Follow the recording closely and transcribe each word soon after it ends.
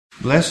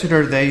Blessed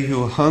are they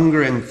who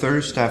hunger and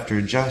thirst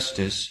after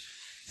justice,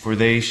 for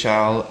they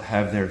shall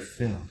have their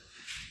fill.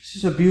 This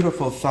is a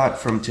beautiful thought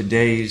from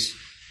today's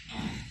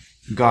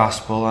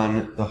gospel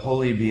on the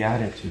Holy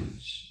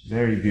Beatitudes.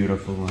 Very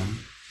beautiful one.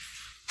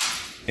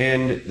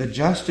 And the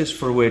justice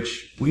for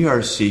which we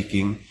are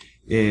seeking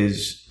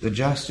is the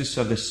justice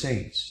of the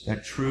saints,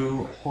 that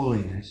true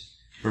holiness,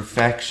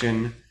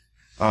 perfection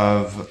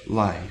of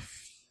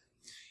life.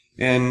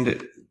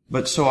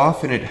 But so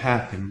often it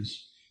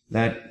happens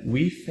that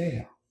we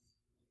fail.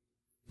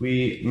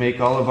 We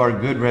make all of our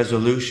good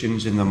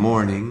resolutions in the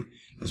morning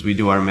as we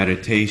do our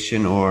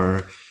meditation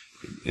or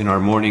in our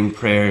morning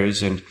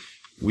prayers, and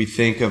we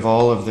think of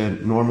all of the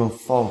normal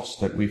faults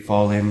that we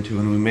fall into,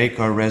 and we make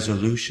our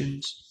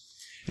resolutions.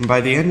 And by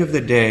the end of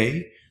the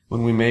day,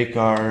 when we make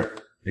our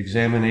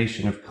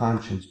examination of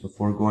conscience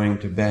before going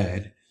to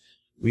bed,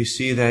 we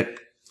see that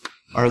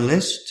our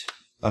list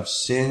of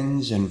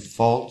sins and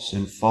faults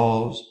and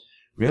falls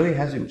really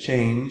hasn't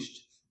changed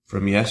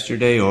from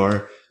yesterday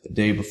or the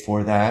day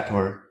before that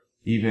or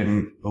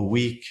even a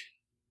week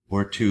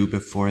or two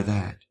before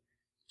that.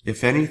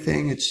 If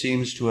anything, it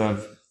seems to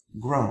have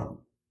grown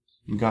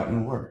and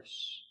gotten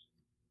worse.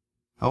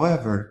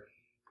 However,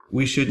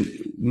 we should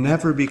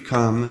never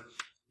become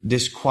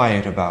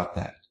disquiet about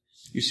that.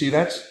 You see,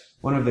 that's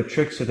one of the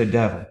tricks of the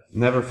devil.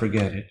 Never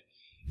forget it.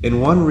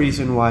 And one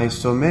reason why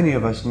so many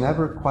of us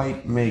never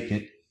quite make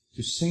it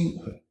to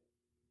sainthood.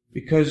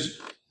 Because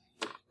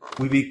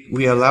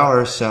we allow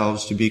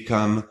ourselves to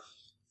become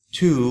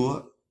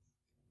too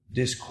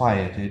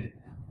disquieted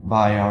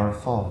by our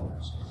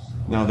falls.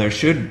 Now, there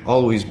should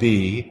always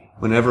be,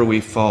 whenever we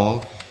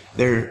fall,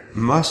 there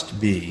must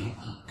be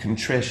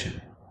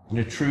contrition and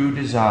a true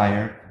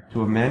desire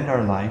to amend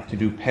our life, to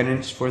do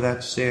penance for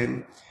that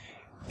sin,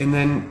 and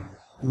then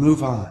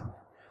move on.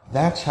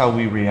 That's how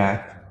we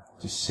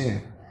react to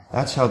sin.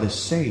 That's how the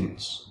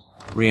saints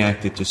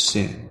reacted to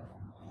sin.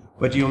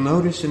 But you'll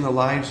notice in the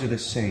lives of the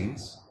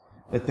saints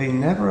that they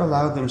never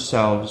allowed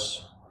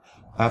themselves,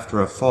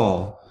 after a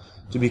fall,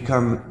 to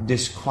become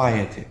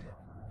disquieted.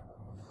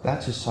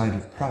 That's a sign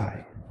of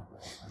pride.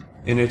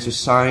 And it's a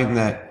sign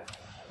that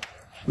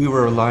we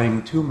were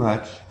relying too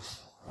much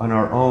on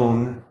our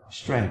own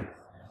strength,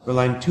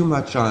 relying too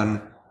much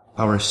on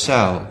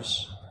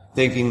ourselves,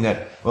 thinking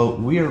that, well,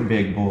 we're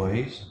big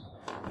boys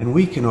and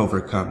we can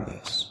overcome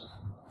this,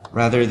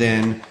 rather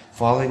than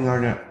falling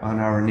on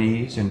our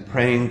knees and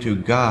praying to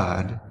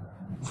God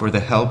for the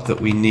help that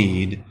we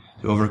need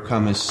to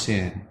overcome a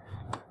sin,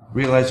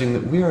 realizing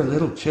that we are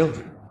little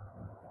children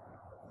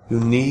who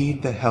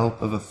need the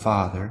help of a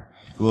Father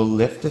who will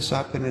lift us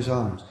up in his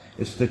arms.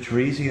 It's the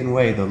Teresian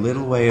way, the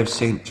little way of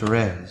Saint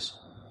Therese.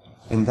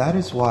 And that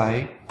is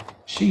why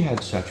she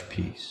had such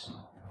peace.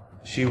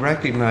 She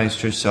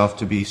recognized herself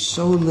to be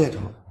so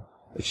little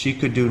that she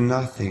could do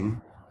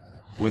nothing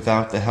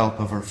without the help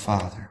of her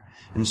Father.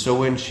 And so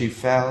when she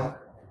fell,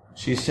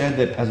 she said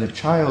that as a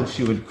child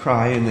she would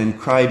cry and then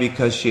cry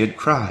because she had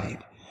cried.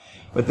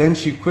 But then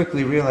she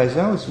quickly realized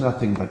that was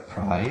nothing but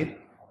pride.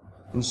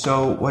 And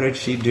so what did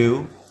she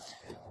do?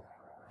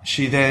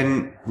 She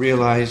then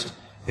realized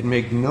it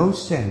made no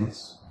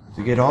sense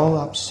to get all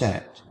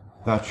upset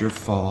about your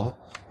fall,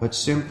 but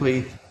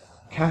simply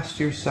cast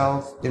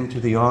yourself into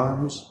the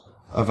arms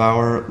of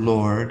our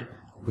Lord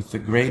with the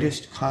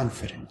greatest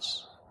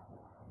confidence,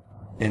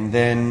 and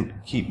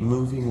then keep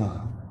moving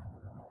on,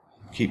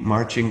 keep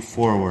marching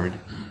forward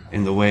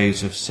in the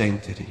ways of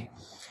sanctity.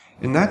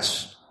 And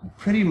that's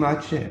pretty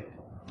much it,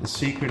 the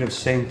secret of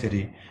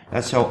sanctity.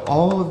 That's how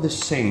all of the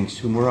saints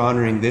whom we're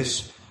honoring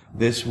this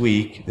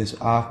week, this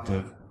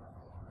octave,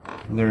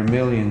 and there are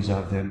millions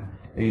of them,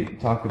 they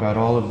talk about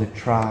all of the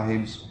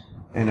tribes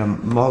and a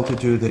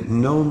multitude that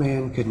no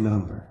man could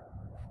number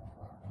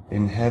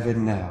in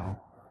heaven now,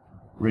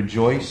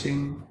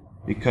 rejoicing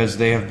because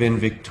they have been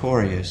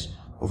victorious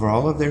over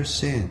all of their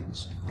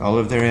sins, all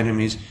of their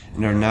enemies,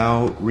 and are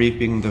now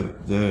reaping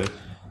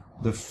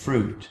the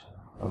fruit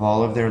of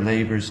all of their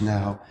labors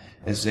now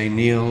as they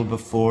kneel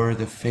before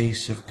the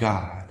face of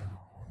God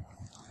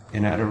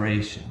in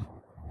adoration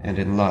and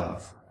in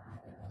love.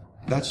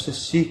 That's the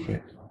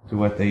secret to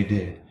what they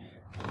did.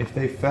 If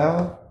they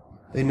fell,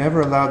 they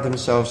never allowed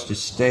themselves to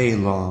stay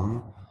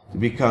long, to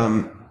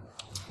become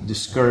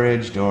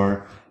discouraged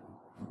or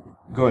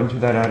go into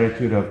that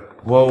attitude of,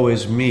 woe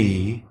is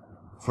me,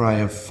 for I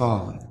have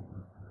fallen.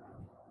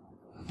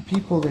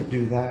 People that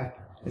do that,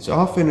 it's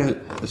often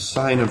a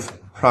sign of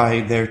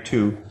pride there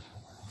too.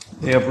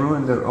 They have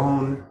ruined their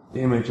own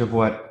image of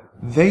what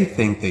they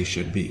think they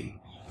should be.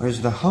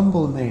 Whereas the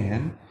humble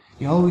man,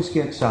 he always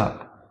gets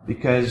up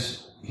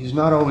because he's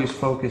not always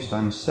focused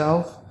on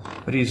self,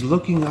 but he's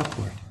looking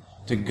upward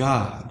to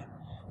God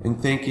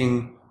and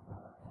thinking,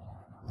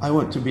 I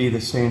want to be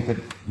the saint that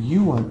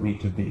you want me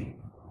to be.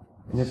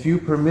 And if you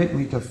permit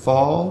me to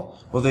fall,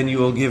 well, then you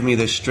will give me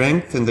the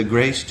strength and the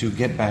grace to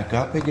get back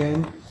up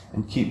again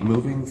and keep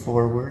moving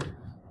forward.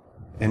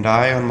 And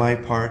I, on my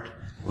part,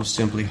 will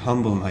simply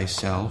humble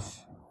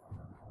myself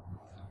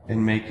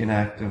and make an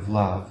act of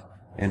love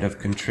and of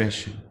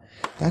contrition.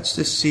 That's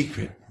the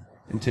secret.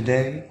 And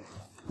today,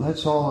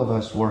 let's all of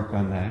us work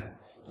on that.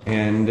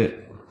 And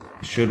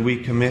should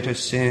we commit a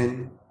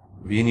sin,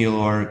 venial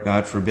or,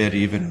 God forbid,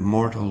 even a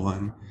mortal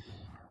one,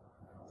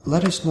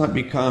 let us not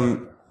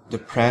become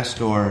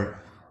depressed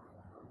or,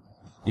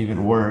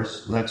 even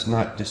worse, let's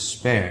not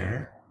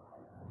despair,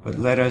 but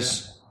let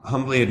us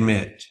humbly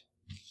admit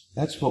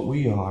that's what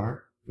we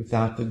are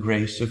without the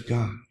grace of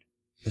God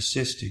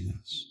assisting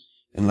us.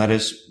 And let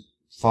us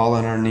fall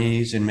on our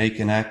knees and make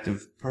an act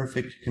of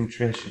perfect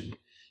contrition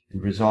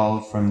and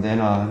resolve from then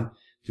on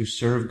to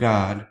serve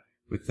God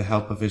with the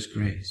help of His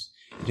grace.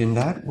 And in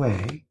that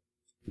way,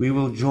 we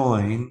will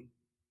join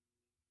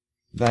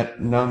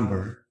that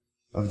number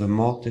of the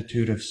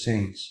multitude of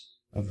saints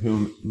of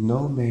whom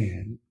no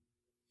man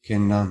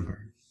can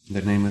number. In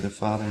the name of the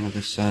Father, and of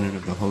the Son, and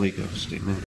of the Holy Ghost. Amen.